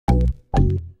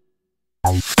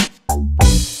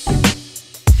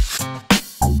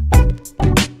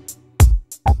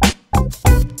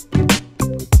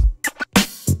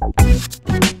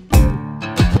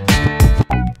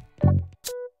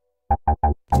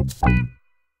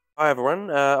Hi everyone,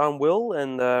 I'm Will,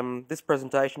 and this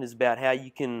presentation is about how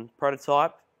you can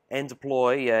prototype and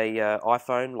deploy a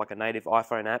iPhone, like a native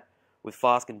iPhone app, with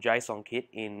Flask and JSONKit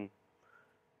in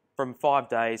from 5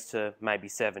 days to maybe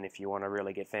 7 if you want to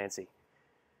really get fancy.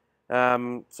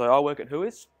 So I work at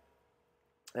Whois,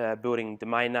 building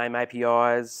domain name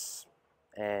APIs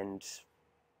and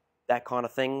that kind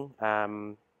of thing.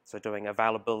 So doing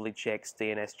availability checks,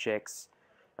 DNS checks,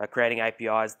 creating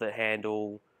APIs that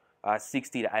handle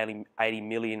 60 to 80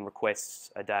 million requests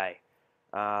a day.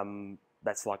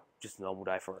 That's like just a normal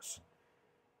day for us.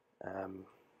 I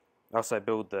also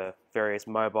build the various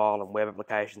mobile and web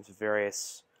applications for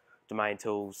various domain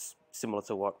tools, similar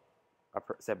to what I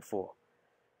said before,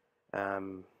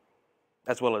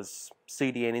 as well as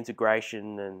CDN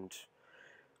integration and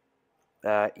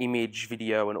image,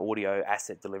 video, and audio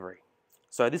asset delivery.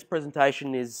 So this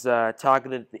presentation is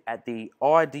targeted at the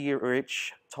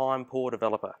idea-rich, time-poor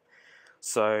developer.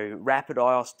 So rapid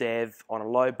iOS dev on a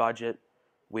low budget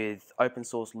with open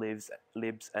source libs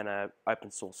and an open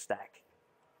source stack.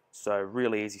 So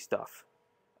really easy stuff.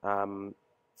 So I'm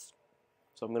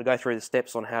going to go through the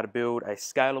steps on how to build a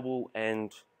scalable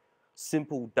and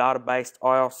simple data-based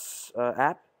iOS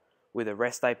app with a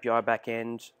REST API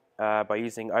backend by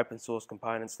using open source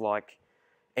components like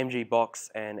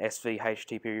MGBox and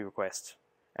SVHTTPRequest,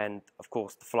 and of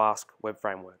course the Flask web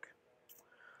framework.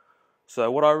 So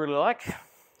what I really like,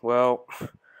 well,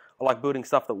 I like building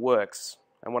stuff that works.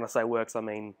 And when I say works, I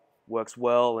mean works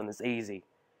well and is easy.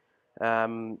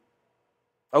 I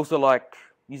also like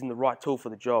using the right tool for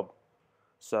the job.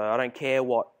 So I don't care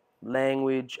what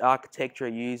language, architecture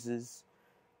it uses.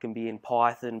 It can be in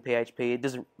Python,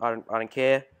 PHP. I don't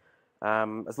care.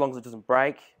 As long as it doesn't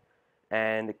break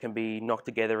and it can be knocked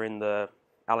together in the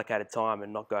allocated time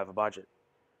and not go over budget.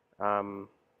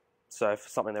 So for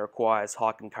something that requires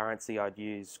high concurrency, I'd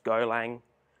use Golang.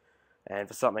 And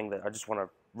for something that I just want to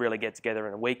really get together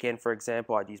in a weekend, for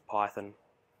example, I'd use Python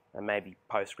and maybe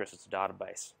Postgres as a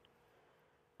database.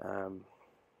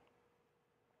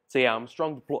 So yeah, I'm a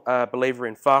strong believer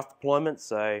in fast deployment,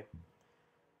 so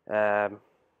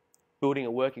building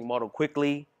a working model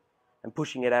quickly and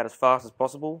pushing it out as fast as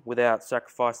possible without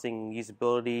sacrificing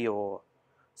usability or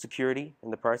security in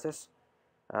the process.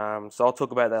 So I'll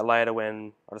talk about that later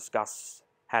when I discuss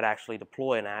how to actually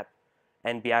deploy an app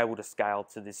and be able to scale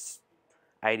to this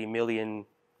 80 million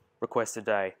requests a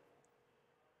day.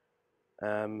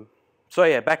 So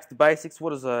yeah, back to the basics. What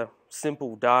does a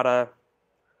simple data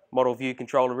model view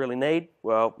controller really need?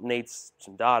 Well, it needs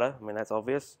some data. I mean, that's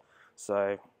obvious.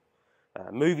 So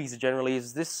movies generally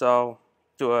use this. So I'll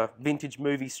do a vintage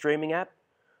movie streaming app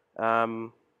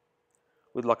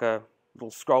with like a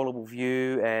little scrollable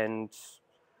view and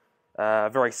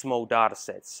very small data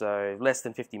sets, so less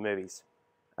than 50 movies.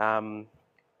 So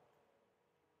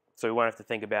we won't have to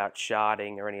think about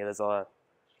sharding or any of those other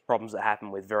problems that happen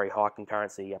with very high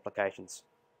concurrency applications.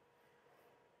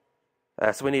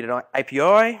 So we need an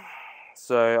API.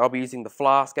 So I'll be using the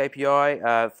Flask API,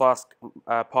 Flask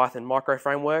Python micro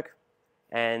framework,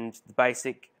 and the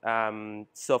basic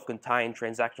self-contained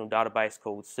transactional database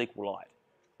called SQLite,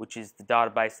 which is the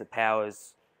database that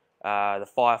powers the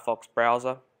Firefox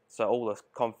browser. So all the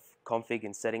config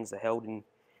and settings are held in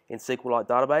SQLite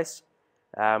database.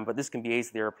 But this can be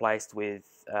easily replaced with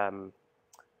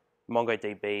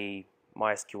MongoDB,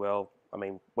 MySQL, I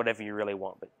mean, whatever you really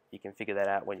want, but you can figure that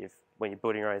out when you're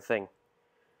building your own thing.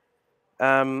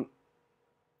 And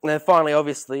then finally,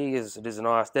 obviously, as it is an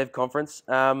iOS Dev conference,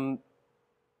 an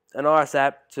iOS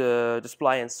app to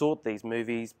display and sort these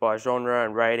movies by genre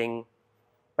and rating,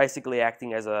 basically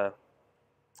acting as a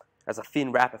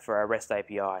thin wrapper for our REST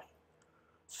API.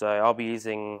 So I'll be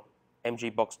using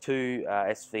MGBox 2,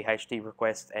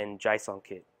 SVHTTPRequest, and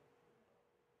JSONKit.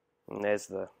 And there's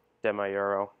the demo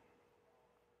URL.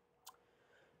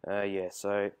 Yeah,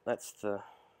 so that's the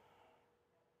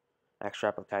actual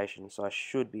application. So I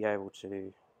should be able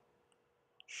to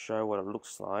show what it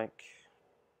looks like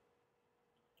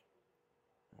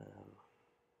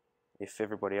if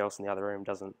everybody else in the other room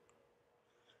doesn't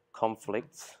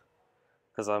conflict,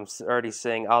 because I'm already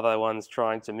seeing other ones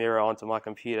trying to mirror onto my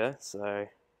computer, so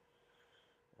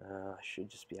I should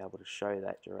just be able to show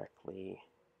that directly.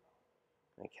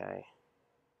 Okay.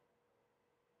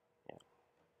 Yeah.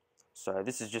 So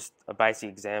this is just a basic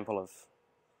example of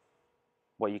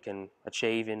what you can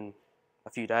achieve in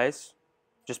a few days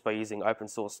just by using open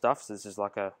source stuff. So this is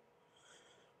like a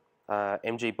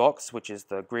MGBox, which is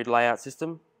the grid layout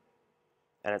system,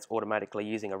 and it's automatically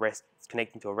using it's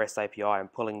connecting to a REST API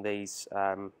and pulling these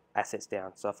assets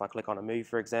down. So if I click on a movie,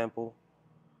 for example,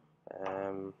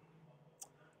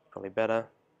 probably better,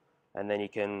 and then you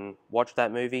can watch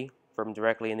that movie from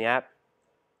directly in the app.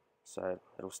 So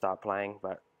it'll start playing,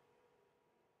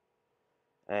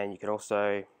 and you can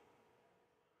also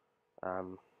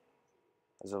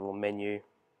there's a little menu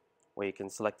where you can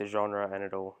select the genre, and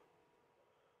it'll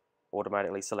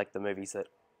automatically select the movies that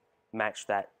match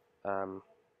that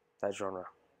that genre.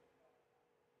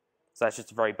 So that's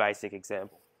just a very basic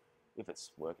example, if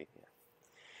it's working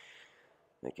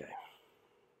here. Okay.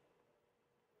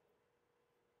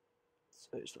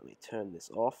 So just let me turn this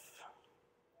off.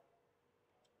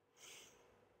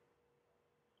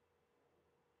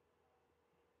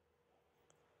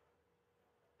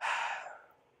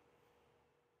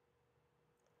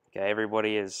 Okay,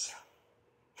 everybody is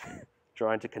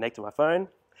trying to connect to my phone.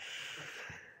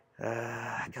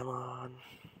 Come on.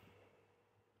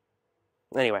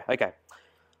 Anyway, okay.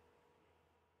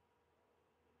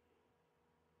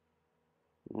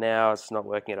 Now it's not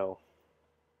working at all.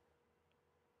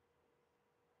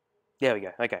 There we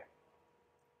go, okay.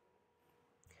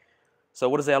 So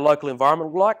what does our local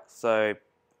environment look like? So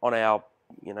on our,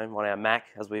 on our Mac,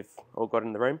 as we've all got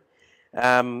in the room.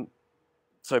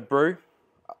 So brew,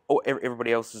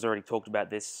 everybody else has already talked about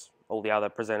this. All the other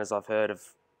presenters I've heard have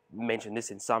mentioned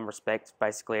this in some respect.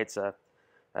 Basically, it's a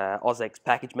OSX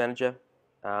package manager,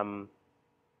 for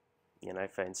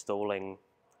installing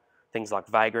things like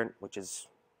Vagrant, which is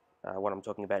what I'm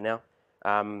talking about now.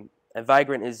 And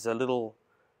Vagrant is a little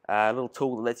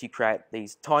tool that lets you create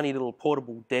these tiny little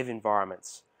portable dev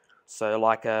environments. So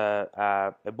like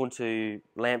a Ubuntu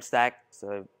LAMP stack,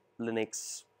 so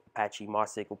Linux, Apache,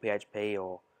 MySQL, PHP,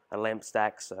 or a LAMP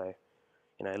stack, so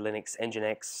Linux,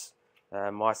 Nginx,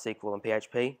 MySQL, and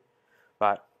PHP.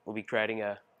 But we'll be creating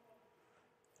a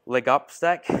leg up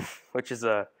stack, which is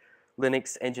a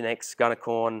Linux, Nginx,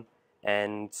 Gunicorn,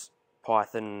 and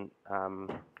Python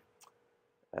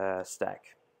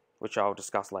stack, which I'll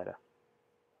discuss later.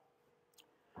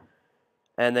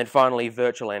 And then finally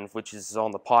virtualenv, which is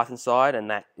on the Python side, and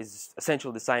that is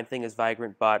essentially the same thing as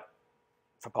Vagrant, but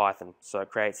for Python. So it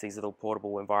creates these little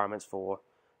portable environments for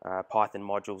Python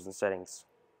modules and settings,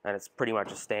 and it's pretty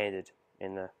much a standard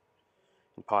in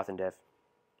Python dev.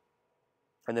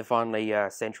 And then finally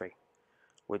Sentry,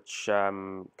 which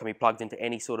can be plugged into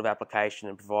any sort of application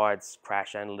and provides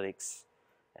crash analytics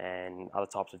and other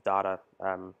types of data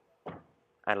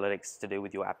analytics to do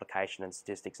with your application and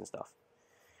statistics and stuff.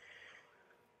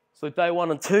 So day 1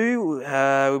 and 2,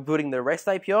 we're building the REST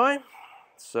API.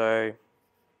 So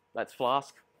that's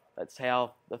Flask. That's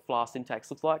how the Flask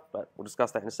syntax looks like, but we'll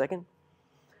discuss that in a second.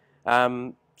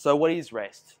 So what is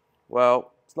REST?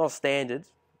 Well, it's not standard.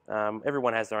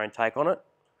 Everyone has their own take on it,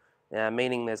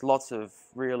 meaning there's lots of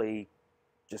really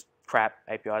just crap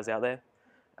APIs out there.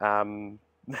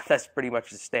 That's pretty much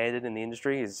the standard in the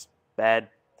industry, is bad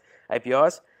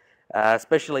APIs,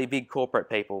 especially big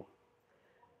corporate people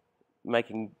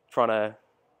trying to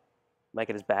make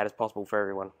it as bad as possible for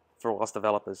everyone, for us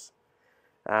developers.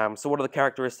 So what are the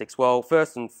characteristics? Well,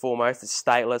 first and foremost, it's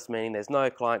stateless, meaning there's no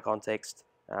client context.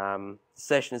 The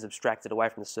session is abstracted away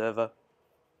from the server,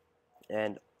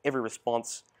 and every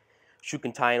response should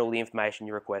contain all the information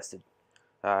you requested.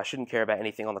 Shouldn't care about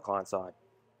anything on the client side.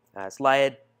 It's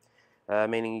layered,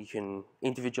 meaning you can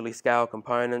individually scale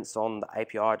components on the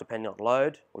API depending on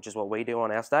load, which is what we do on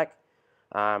our stack,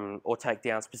 or take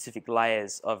down specific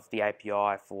layers of the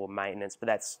API for maintenance, but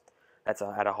that's at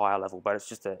a higher level, but it's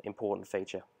just an important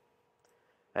feature.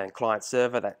 And client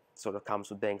server, that sort of comes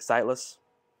with being stateless,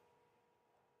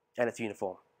 and it's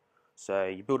uniform. So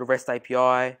you build a REST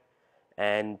API,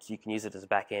 and you can use it as a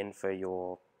backend for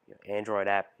your Android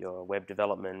app, your web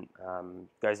development.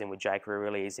 Goes in with jQuery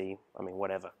really easy. I mean,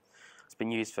 whatever. It's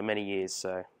been used for many years.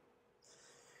 So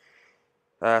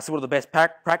what are the best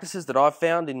practices that I've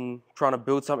found in trying to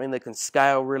build something that can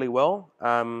scale really well?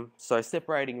 So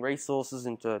separating resources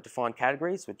into defined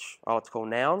categories, which I like to call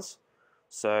nouns.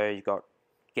 So you've got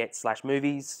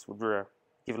get/movies would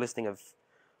give a listing of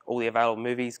all the available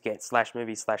movies.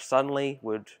 Get/movies/suddenly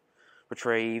would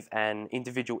retrieve an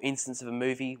individual instance of a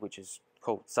movie, which is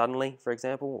called suddenly, for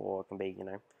example, or it can be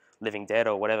Living Dead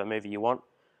or whatever movie you want.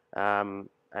 And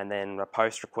then a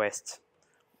post request.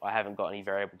 I haven't got any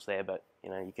variables there, but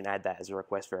you can add that as a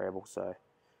request variable, so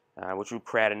which will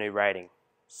create a new rating.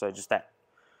 So just that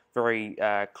very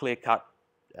clear-cut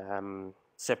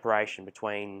separation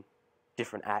between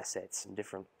different assets and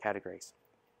different categories.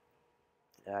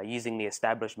 Using the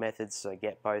established methods, so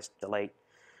get, post, delete.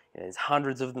 There's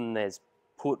hundreds of them. There's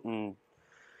put and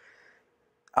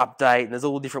update, and there's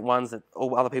all different ones that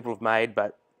all other people have made,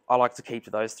 but I like to keep to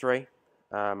those three,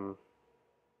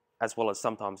 as well as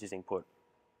sometimes using put.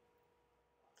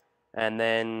 And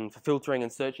then for filtering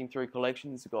and searching through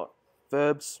collections, you've got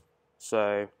verbs.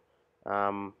 So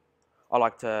I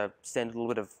like to send a little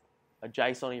bit of a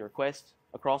JSON request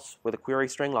across with a query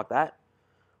string like that,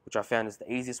 which I found is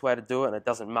the easiest way to do it, and it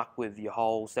doesn't muck with your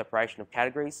whole separation of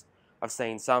categories. I've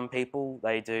seen some people,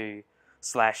 they do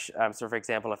slash, so for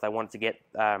example, if they wanted to get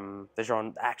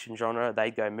the action genre,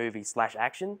 they'd go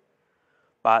movie/action.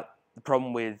 But the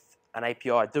problem with an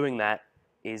API doing that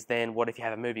is then what if you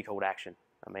have a movie called action?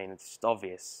 I mean, it's just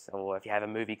obvious. Or if you have a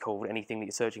movie called anything that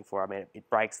you're searching for, I mean, it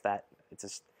breaks that.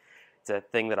 It's a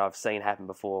thing that I've seen happen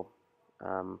before.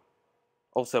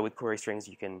 Also with query strings,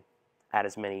 you can add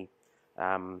as many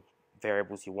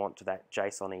variables you want to that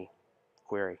JSON-y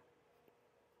query.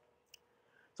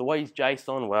 So why use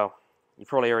JSON? Well, you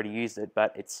probably already used it,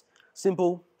 but it's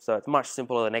simple. So it's much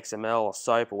simpler than XML or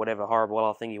SOAP or whatever horrible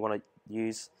other thing you want to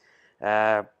use.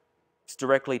 It's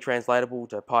directly translatable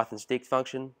to Python's dict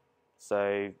function.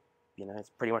 So, you know, it's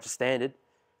pretty much a standard,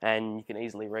 and you can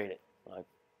easily read it. Like,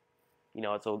 you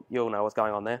know, you'll know what's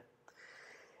going on there.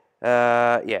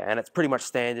 Yeah, and it's pretty much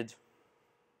standard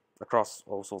across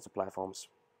all sorts of platforms.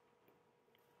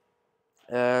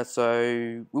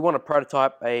 So we want to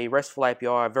prototype a RESTful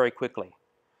API very quickly.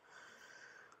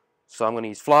 So I'm going to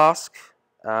use Flask,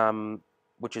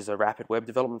 which is a rapid web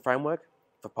development framework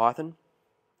for Python.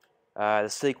 The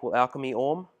SQL Alchemy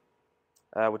ORM,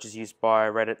 which is used by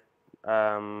Reddit,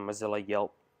 Mozilla,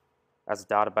 Yelp as a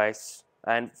database.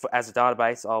 And as a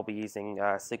database, I'll be using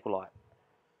SQLite.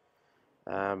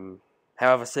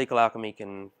 However, SQL Alchemy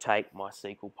can take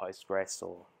MySQL, Postgres,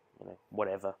 or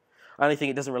whatever. Only thing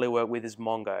it doesn't really work with is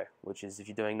Mongo, which is if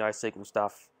you're doing NoSQL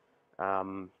stuff,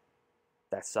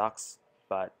 that sucks.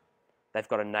 But they've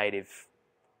got a native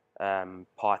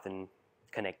Python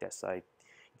connector, so you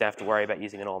don't have to worry about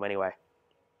using an ORM anyway.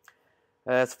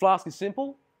 So Flask is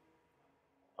simple.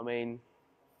 I mean,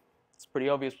 it's pretty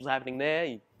obvious what's happening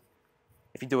there.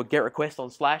 If you do a GET request on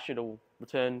slash, it'll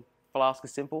return Flask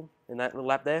is simple in that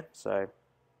little app there, so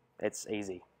it's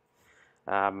easy.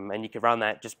 And you can run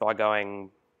that just by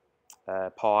going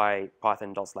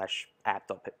python./app.py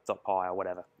or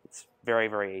whatever. It's very,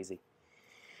 very easy.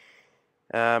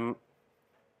 So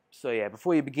yeah,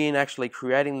 before you begin actually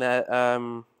creating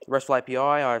the RESTful API,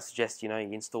 I suggest you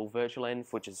install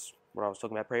virtualenv, which is what I was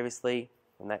talking about previously,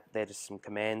 and they're just some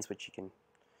commands which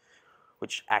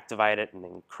activate it and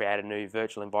then create a new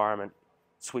virtual environment,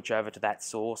 switch over to that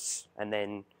source, and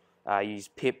then use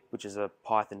pip, which is a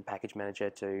Python package manager,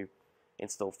 to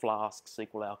install Flask,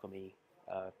 SQL Alchemy,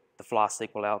 the Flask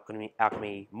SQL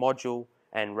Alchemy module,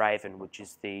 and Raven, which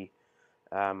is the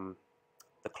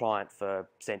client for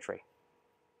Sentry.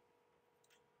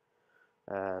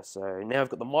 So now I've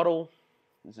got the model.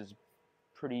 This is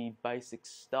pretty basic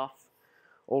stuff.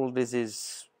 All of this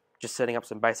is just setting up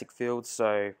some basic fields.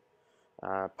 So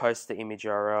post the image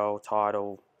URL,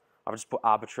 title. I've just put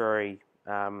arbitrary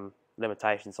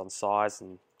limitations on size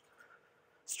and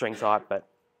string type, but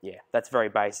yeah, that's very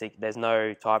basic. There's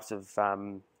no types of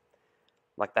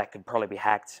like that could probably be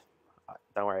hacked.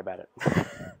 Don't worry about it.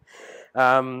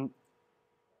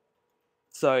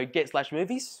 So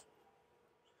get/movies.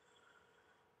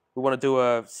 We want to do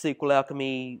a SQL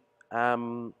Alchemy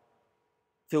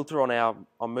filter on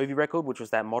movie record, which was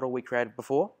that model we created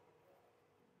before.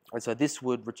 And so this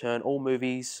would return all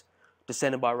movies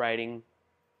descended by rating.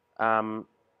 Yeah,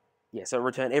 so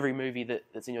return every movie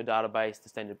that's in your database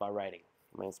descended by rating.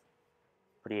 I mean, it's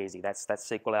pretty easy. That's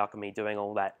SQL Alchemy doing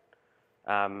all that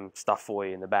stuff for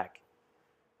you in the back.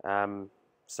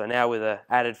 So now with an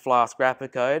added Flask wrapper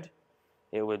code,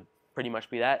 it would pretty much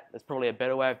be that. There's probably a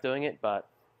better way of doing it, but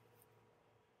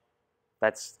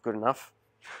that's good enough.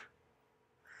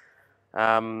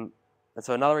 And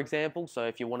so another example, so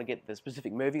if you want to get the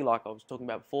specific movie like I was talking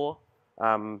about before,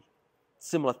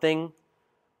 similar thing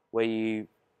where you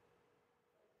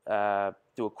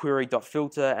do a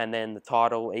query.filter and then the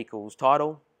title equals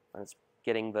title, and it's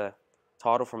getting the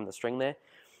title from the string there.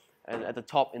 And at the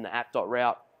top in the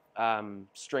app.route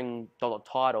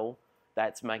string.title,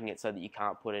 that's making it so that you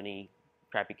can't put any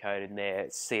crappy code in there.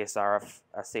 It's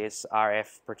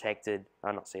CSRF protected,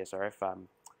 not CSRF,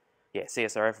 yeah,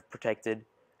 CSRF protected,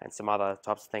 and some other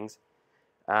types of things.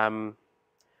 But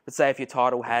say if your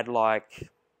title had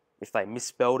if they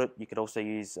misspelled it, you could also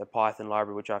use a Python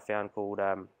library which I found called,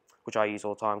 which I use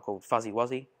all the time, called Fuzzy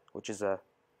Wuzzy, which is a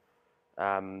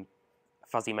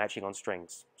fuzzy matching on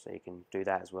strings. So you can do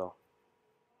that as well.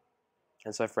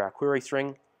 And so for our query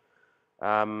string,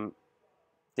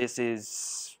 this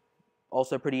is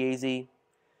also pretty easy.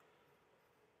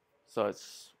 So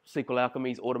it's SQL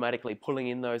Alchemy is automatically pulling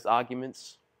in those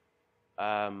arguments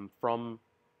from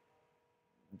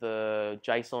the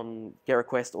JSON GET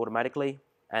request automatically,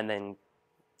 and then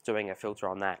doing a filter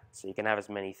on that. So you can have as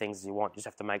many things as you want. You just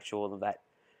have to make sure that that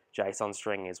JSON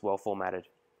string is well formatted.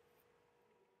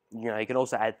 You know, you can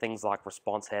also add things like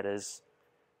response headers.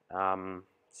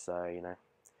 So, you know,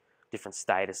 different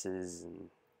statuses and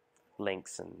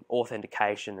links and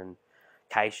authentication and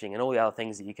caching and all the other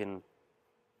things that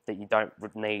you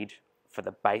don't need for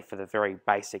the very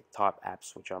basic type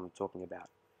apps which I'm talking about.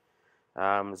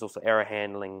 There's also error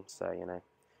handling. So, you know,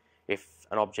 if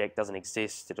an object doesn't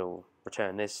exist, it'll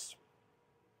return this.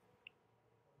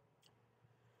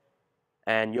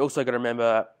 And you also got to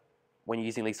remember, when you're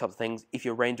using these types of things, if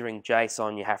you're rendering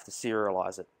JSON, you have to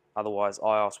serialize it. Otherwise,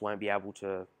 iOS won't be able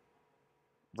to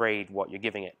read what you're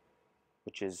giving it,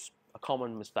 which is a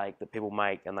common mistake that people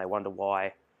make, and they wonder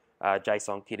why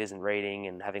JSONKit isn't reading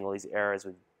and having all these errors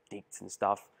with dicts and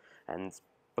stuff, and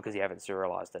because you haven't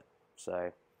serialized it.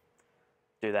 So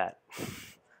do that.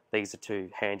 These are two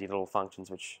handy little functions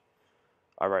which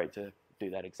I wrote to do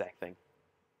that exact thing.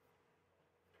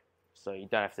 So you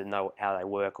don't have to know how they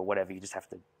work or whatever, you just have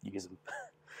to use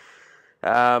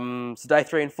them. So day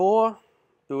 3 and 4,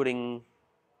 building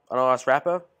an iOS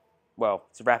wrapper. Well,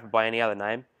 it's a wrapper by any other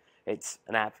name. It's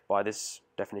an app by this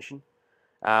definition.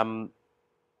 So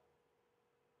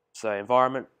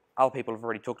environment, other people have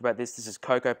already talked about this. This is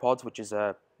CocoaPods, which is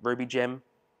a Ruby gem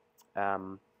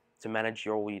to manage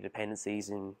all your dependencies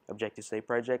in Objective-C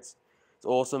projects. It's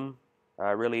awesome,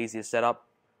 really easy to set up.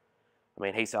 I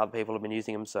mean, heaps of other people have been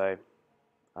using them, so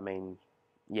I mean,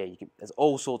 yeah, there's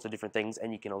all sorts of different things,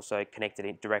 and you can also connect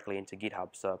it directly into GitHub,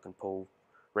 so it can pull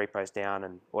repos down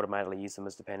and automatically use them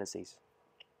as dependencies.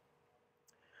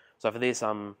 So for this,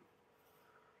 I'm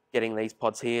getting these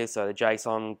pods here, so the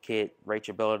JSONKit,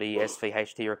 reachability,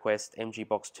 SVHTTPRequest,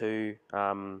 MGBox 2,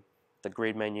 the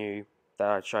grid menu that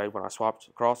I showed when I swiped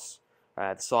across,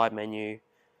 the side menu,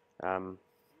 that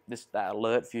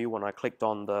alert view. When I clicked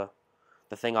on the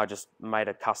thing, I just made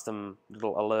a custom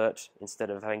little alert instead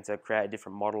of having to create a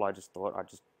different model. I just thought I'd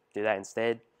just do that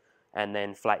instead. And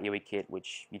then flat UI kit,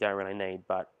 which you don't really need,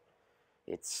 but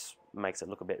it makes it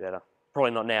look a bit better.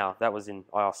 Probably not now. That was in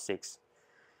iOS 6.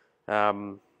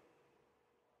 So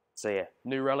yeah,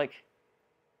 New Relic.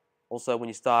 Also, when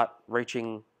you start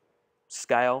reaching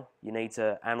scale, you need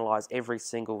to analyze every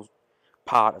single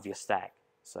part of your stack.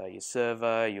 So your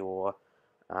server, your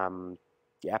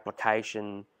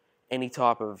application, any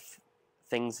type of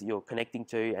things that you're connecting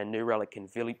to, and New Relic can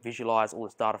visualize all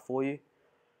this data for you.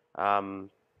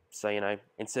 So, you know,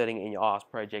 inserting it in your iOS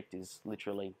project is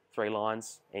literally 3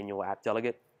 lines in your app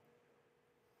delegate,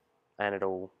 and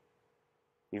it'll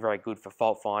be very good for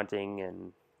fault finding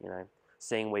and, you know,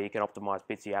 seeing where you can optimize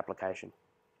bits of your application.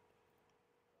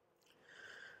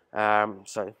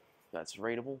 So that's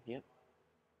readable. Yep.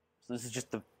 So this is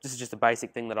just the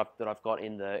basic thing that I've got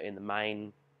in the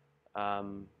main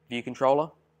view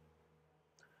controller.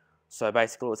 So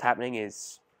basically, what's happening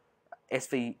is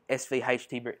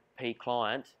SVHTTP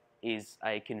client is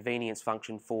a convenience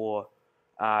function for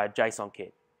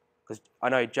JSONKit, because I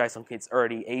know JSONKit's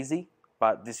already easy,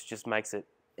 but this just makes it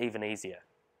even easier.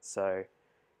 So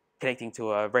connecting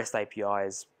to a REST API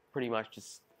is pretty much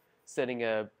just setting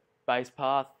a base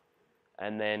path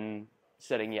and then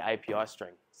setting your API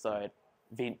string. So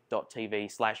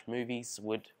vint.tv/movies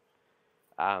would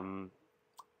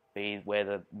be where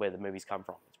the movies come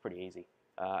from. It's pretty easy.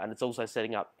 And it's also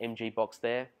setting up MGBox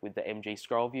there with the MG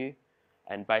scroll view.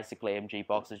 And basically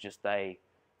MGBox is just a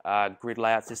grid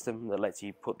layout system that lets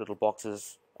you put little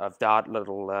boxes of data,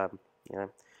 you know,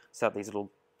 set up these little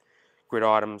grid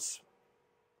items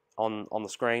on the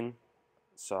screen.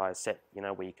 So I set, you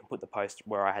know, where you can put the post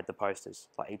where I had the posters.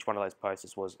 Like each one of those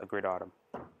posters was a grid item.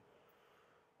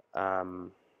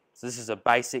 So this is a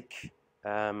basic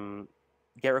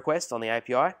GET request on the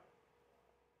API.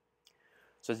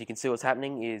 So as you can see, what's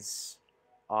happening is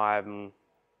I'm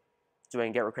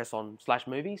doing GET request on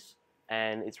 /movies,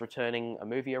 and it's returning a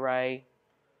movie array,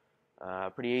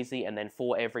 pretty easy. And then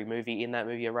for every movie in that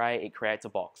movie array, it creates a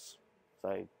box.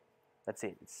 So that's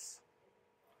it. It's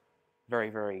very,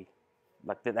 very,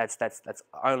 like that's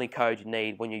only code you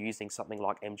need when you're using something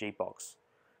like MGBox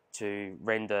to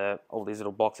render all these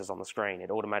little boxes on the screen. It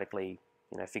automatically,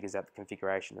 you know, figures out the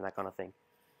configuration and that kind of thing.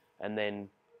 And then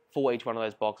for each one of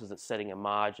those boxes, it's setting a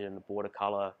margin, a border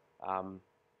color,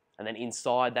 and then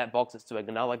inside that box, it's doing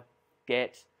another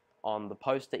get on the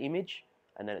poster image,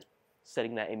 and then it's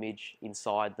setting that image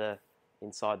inside the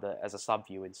as a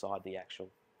subview inside the actual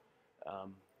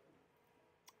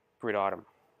grid item.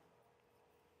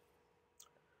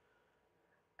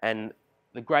 And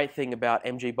the great thing about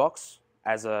MGBox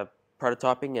as a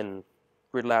prototyping and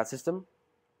grid layout system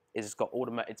is it's got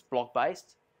it's block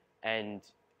based, and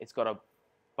it's got a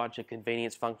bunch of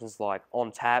convenience functions like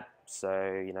on tap. So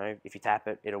if you tap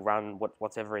it, it'll run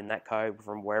whatever in that code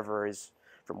from wherever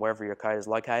your code is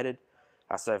located.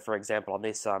 So for example, on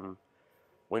this,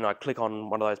 when I click on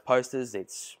one of those posters,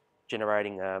 it's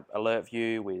generating an alert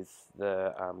view with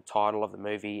the title of the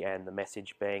movie and the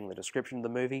message being the description of the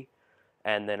movie.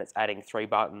 And then it's adding 3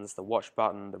 buttons: the watch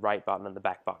button, the rate button, and the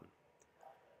back button.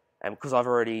 And because I've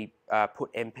already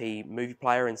put MP Movie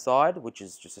Player inside, which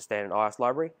is just a standard iOS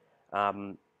library,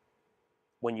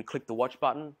 when you click the watch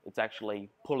button, it's actually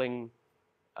pulling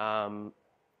the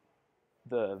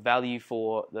value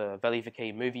for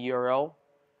key movie URL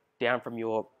down from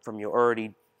your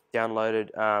already downloaded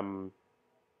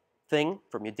thing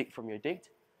from your dict,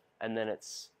 and then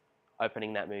it's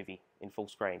opening that movie in full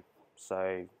screen.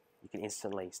 So you can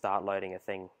instantly start loading a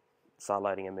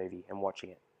movie and watching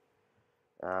it.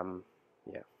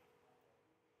 Yeah.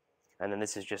 And then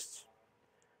this is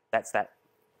that's that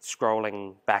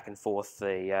scrolling back and forth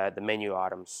the menu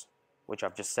items, which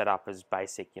I've just set up as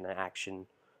basic, action,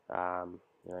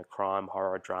 crime,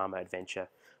 horror, drama, adventure.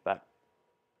 But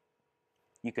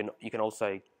you can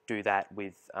also do that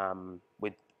with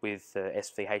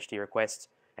SVHTTPRequest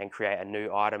and create a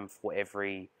new item for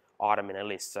every item in a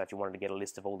list. So if you wanted to get a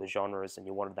list of all the genres and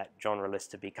you wanted that genre list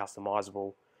to be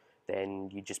customizable, then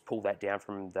you just pull that down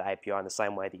from the API in the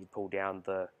same way that you pull down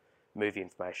the movie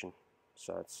information.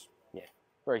 So it's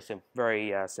very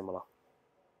similar.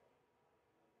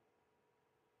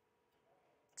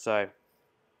 So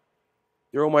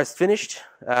you're almost finished.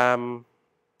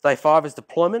 Day 5 is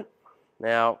deployment.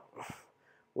 Now,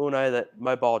 we all know that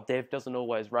mobile dev doesn't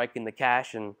always rake in the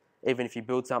cash, and even if you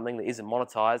build something that isn't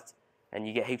monetized and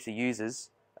you get heaps of users,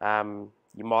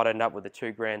 you might end up with a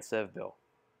 $2,000 server bill,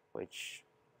 which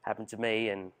happened to me,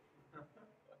 and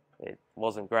it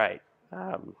wasn't great.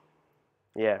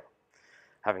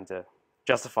 Having to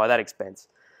justify that expense.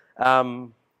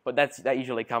 But that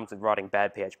usually comes with writing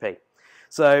bad PHP.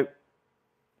 So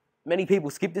many people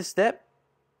skip this step,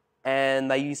 and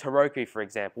they use Heroku, for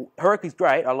example. Heroku's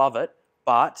great, I love it,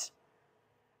 but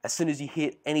as soon as you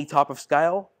hit any type of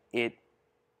scale, it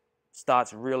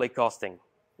starts really costing.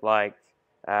 Like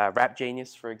Rap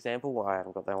Genius, for example. Well, I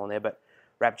haven't got that one there, but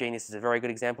Rap Genius is a very good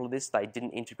example of this. They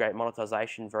didn't integrate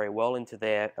monetization very well into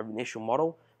their initial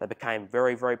model. They became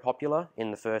very, very popular in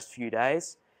the first few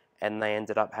days, and they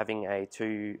ended up having I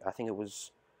think it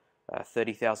was a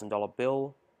 $30,000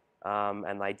 bill,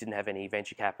 and they didn't have any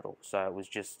venture capital. So it was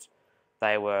just,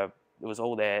 it was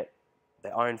all their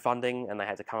own funding, and they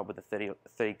had to come up with a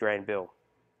 $30,000 bill,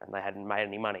 and they hadn't made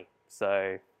any money.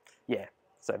 So yeah,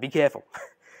 so be careful.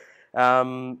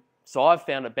 So I've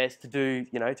found it best to do,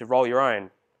 to roll your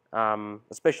own,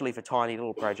 especially for tiny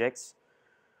little projects.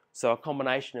 So a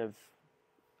combination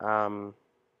of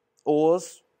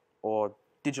ORs or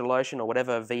DigitalOcean or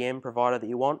whatever VM provider that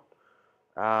you want,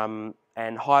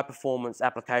 and high performance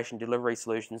application delivery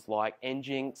solutions like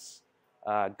Nginx,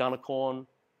 Gunicorn,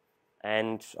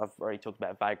 and I've already talked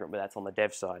about Vagrant, but that's on the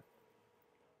dev side.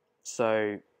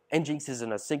 So Nginx is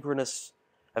an asynchronous,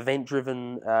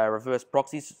 event-driven reverse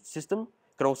proxy system.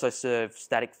 It can also serve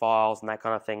static files and that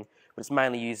kind of thing, but it's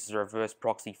mainly used as a reverse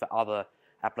proxy for other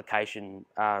application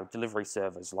delivery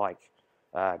servers like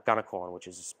Gunicorn, which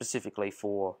is specifically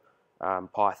for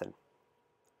Python.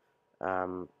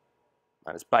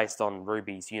 And it's based on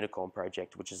Ruby's Gunicorn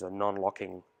project, which is a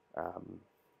non-locking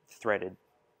threaded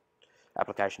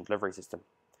application delivery system.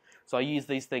 So I use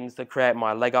these things to create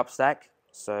my leg up stack,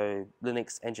 so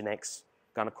Linux, Nginx,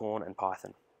 Gunicorn, and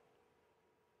Python.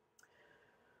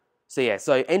 So yeah,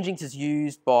 so Nginx is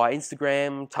used by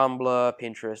Instagram, Tumblr,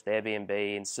 Pinterest,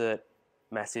 Airbnb, insert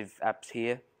massive apps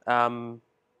here,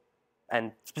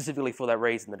 and specifically for that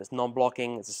reason, that it's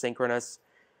non-blocking, it's asynchronous,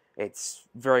 it's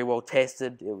very well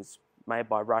tested, it was made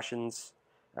by Russians.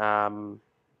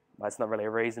 That's not really a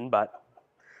reason, but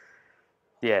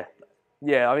yeah,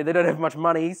 I mean, they don't have much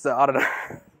money, so I don't know.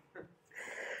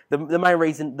 The main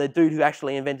reason, the dude who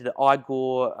actually invented it,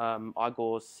 Igor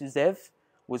Syzev,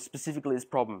 was specifically this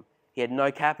problem. He had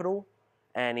no capital,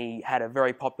 and he had a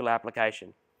very popular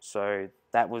application. So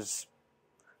that was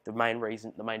the main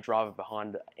reason, the main driver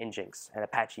behind Nginx. And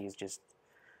Apache is just,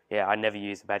 I never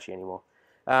use Apache anymore.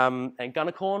 And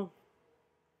Gunicorn,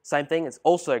 same thing. It's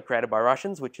also created by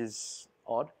Russians, which is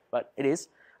odd, but it is.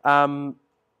 And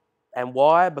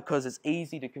why? Because it's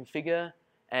easy to configure,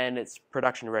 and it's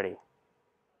production ready.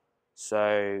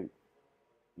 So,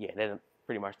 yeah, they're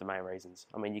pretty much the main reasons.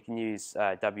 I mean, you can use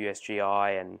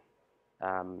WSGI and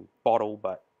Bottle,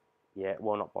 but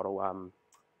not Bottle.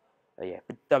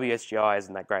 But WSGI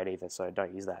isn't that great either, so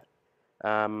don't use that.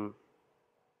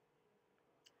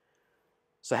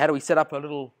 So how do we set up a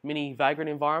little mini Vagrant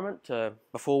environment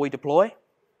before we deploy?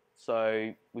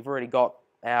 So we've already got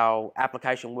our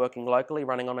application working locally,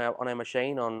 running on our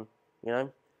machine on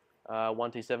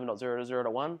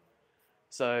 127.0.0.1.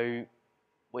 So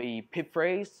we pip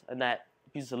freeze, and that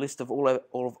gives us a list of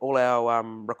all our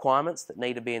requirements that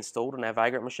need to be installed on our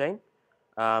Vagrant machine.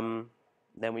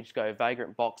 Then we just go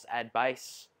vagrant box add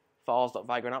base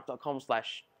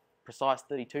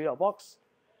files.vagrantup.com/precise32.box,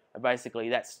 and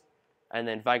basically and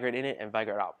then Vagrant init and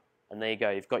Vagrant up, and there you go.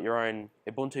 You've got your own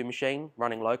Ubuntu machine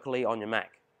running locally on your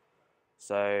Mac.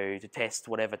 So to test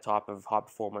whatever type of high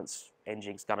performance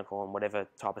Nginx, Gunicorn, whatever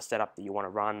type of setup that you want to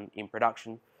run in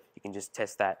production, you can just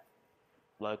test that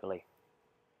locally.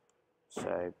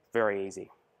 So very easy.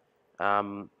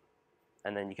 And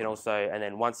then you can also, and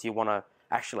then once you want to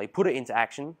actually put it into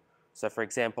action, so for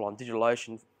example on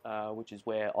DigitalOcean, which is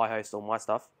where I host all my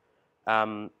stuff,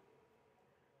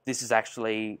 this is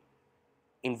actually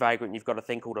in Vagrant. You've got a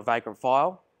thing called a Vagrant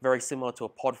file, very similar to a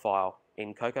pod file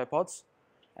in CocoaPods,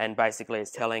 and basically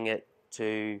it's telling it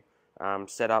to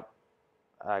set up,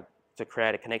 to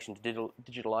create a connection to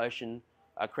DigitalOcean,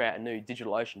 create a new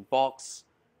DigitalOcean box,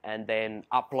 and then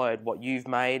upload what you've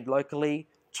made locally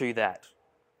to that.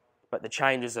 But the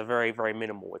changes are very, very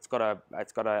minimal. It's got a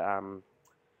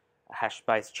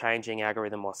hash-based changing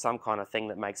algorithm or some kind of thing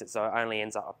that makes it so it only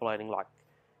ends up uploading like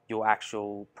your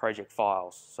actual project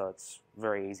files. So it's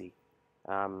very easy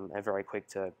and very quick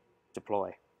to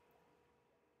deploy.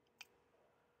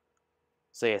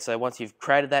 So yeah, so once you've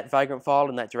created that Vagrant file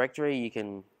in that directory, you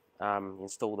can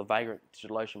install the Vagrant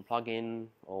DigitalOcean plugin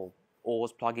or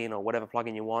ORS plugin or whatever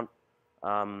plugin you want,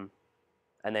 and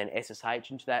then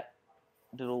SSH into that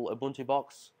little Ubuntu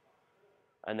box,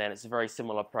 and then it's a very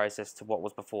similar process to what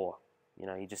was before.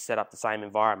 You just set up the same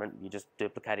environment, you're just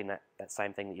duplicating that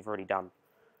same thing that you've already done,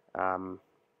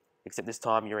 except this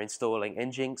time you're installing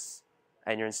Nginx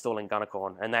and you're installing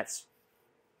Gunicorn, and that's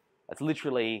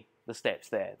literally the steps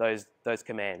there, those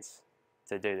commands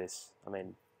to do this. I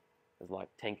mean, there's like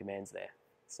 10 commands there,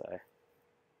 so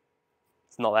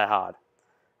it's not that hard.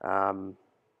 And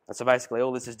so basically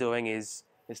all this is doing is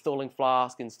installing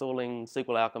Flask, installing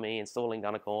SQL Alchemy, installing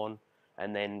Gunicorn,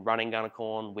 and then running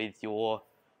Gunicorn with your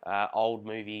old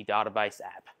movie database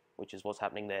app, which is what's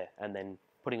happening there, and then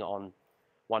putting it on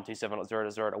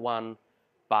 127.0.0.1.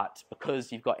 But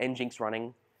because you've got Nginx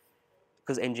running,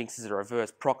 because Nginx is a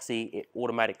reverse proxy, it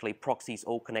automatically proxies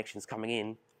all connections coming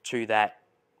in to that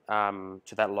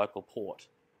local port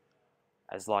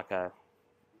as like a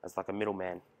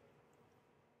middleman.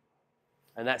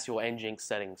 And that's your Nginx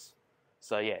settings.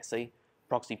 So yeah, see,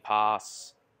 proxy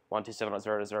pass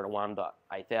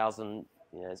 127.0.0.1.8000.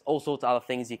 There's all sorts of other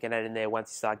things you can add in there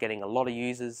once you start getting a lot of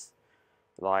users,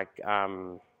 like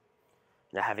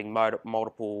having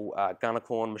multiple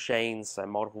Gunicorn machines, so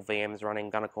multiple VMs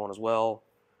running Gunicorn as well.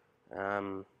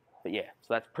 But yeah, so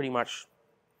that's pretty much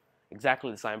exactly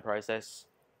the same process,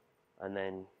 and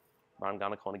then run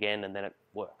Gunicorn again, and then it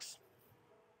works.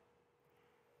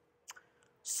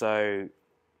 So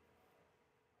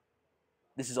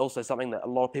this is also something that a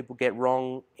lot of people get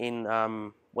wrong in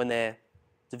when they're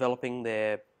developing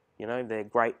their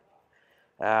great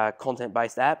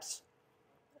content-based apps.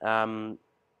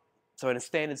 So in a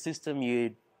standard system,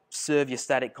 you serve your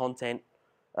static content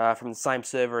from the same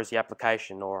server as the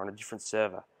application or on a different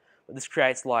server. But this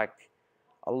creates like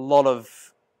a lot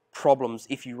of problems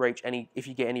if you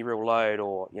get any real load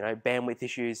or bandwidth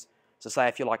issues. So say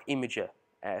if you're like Imager,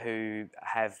 who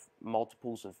have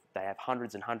they have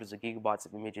hundreds and hundreds of gigabytes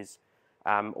of images,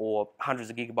 or hundreds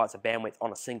of gigabytes of bandwidth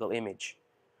on a single image.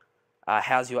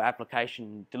 How's your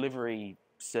application delivery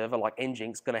server like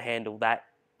Nginx going to handle that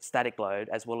static load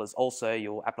as well as also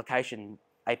your application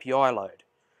API load?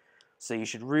 So you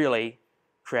should really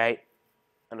create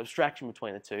an abstraction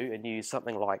between the two and use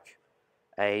something like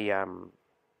a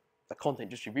content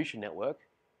distribution network,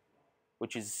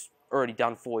 which is already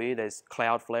done for you. There's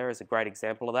Cloudflare is a great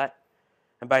example of that,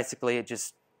 and basically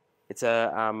it's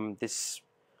this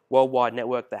worldwide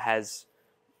network that has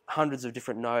hundreds of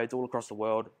different nodes all across the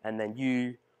world, and then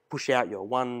you push out your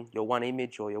one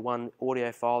image or your one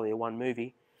audio file or your one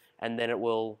movie, and then it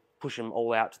will push them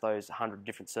all out to those 100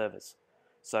 different servers.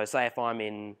 So say if I'm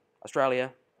in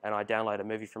Australia and I download a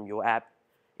movie from your app,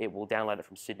 it will download it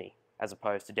from Sydney as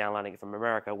opposed to downloading it from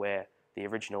America where the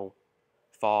original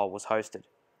file was hosted.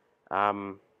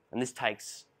 And this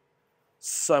takes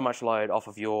so much load off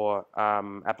of your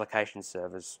application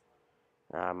servers,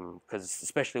 because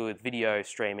especially with video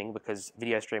streaming, because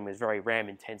video streaming is very RAM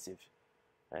intensive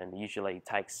and usually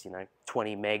takes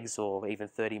 20 megs or even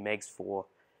 30 megs for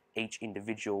each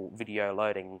individual video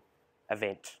loading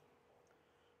event.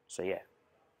 So yeah,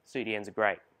 CDNs are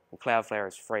great. And Cloudflare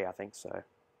is free, I think, so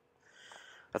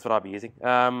that's what I'll be using.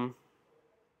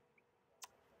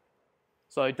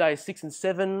 So days 6 and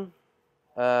 7,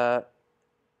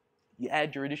 you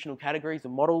add your additional categories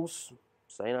and models.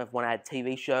 So, if you want to add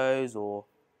TV shows or,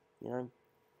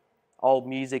 old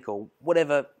music or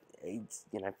whatever,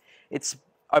 it's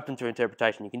open to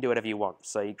interpretation. You can do whatever you want.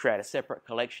 So you create a separate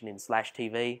collection in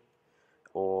 /TV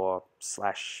or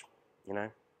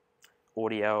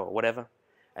audio or whatever.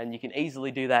 And you can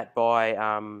easily do that by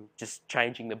just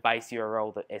changing the base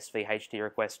URL that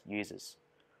SVHTTPRequest uses.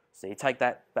 So you take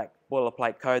that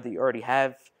boilerplate code that you already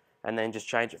have and then just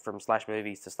change it from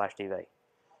 /movies to /TV.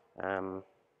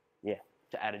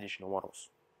 To add additional models.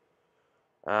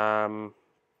 And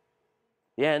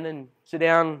then sit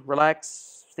down,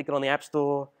 relax, stick it on the App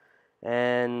Store,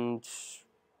 and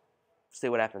see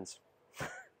what happens.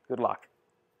 Good luck.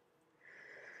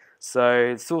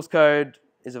 So the source code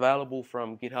is available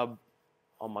from GitHub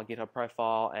on my GitHub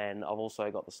profile, and I've also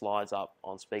got the slides up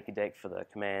on SpeakerDeck for the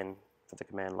command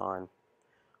line,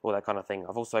 all that kind of thing.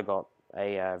 I've also got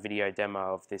a video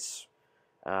demo of this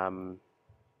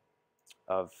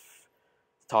of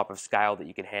type of scale that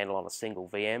you can handle on a single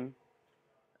VM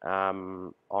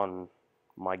on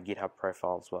my GitHub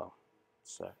profile as well.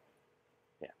 So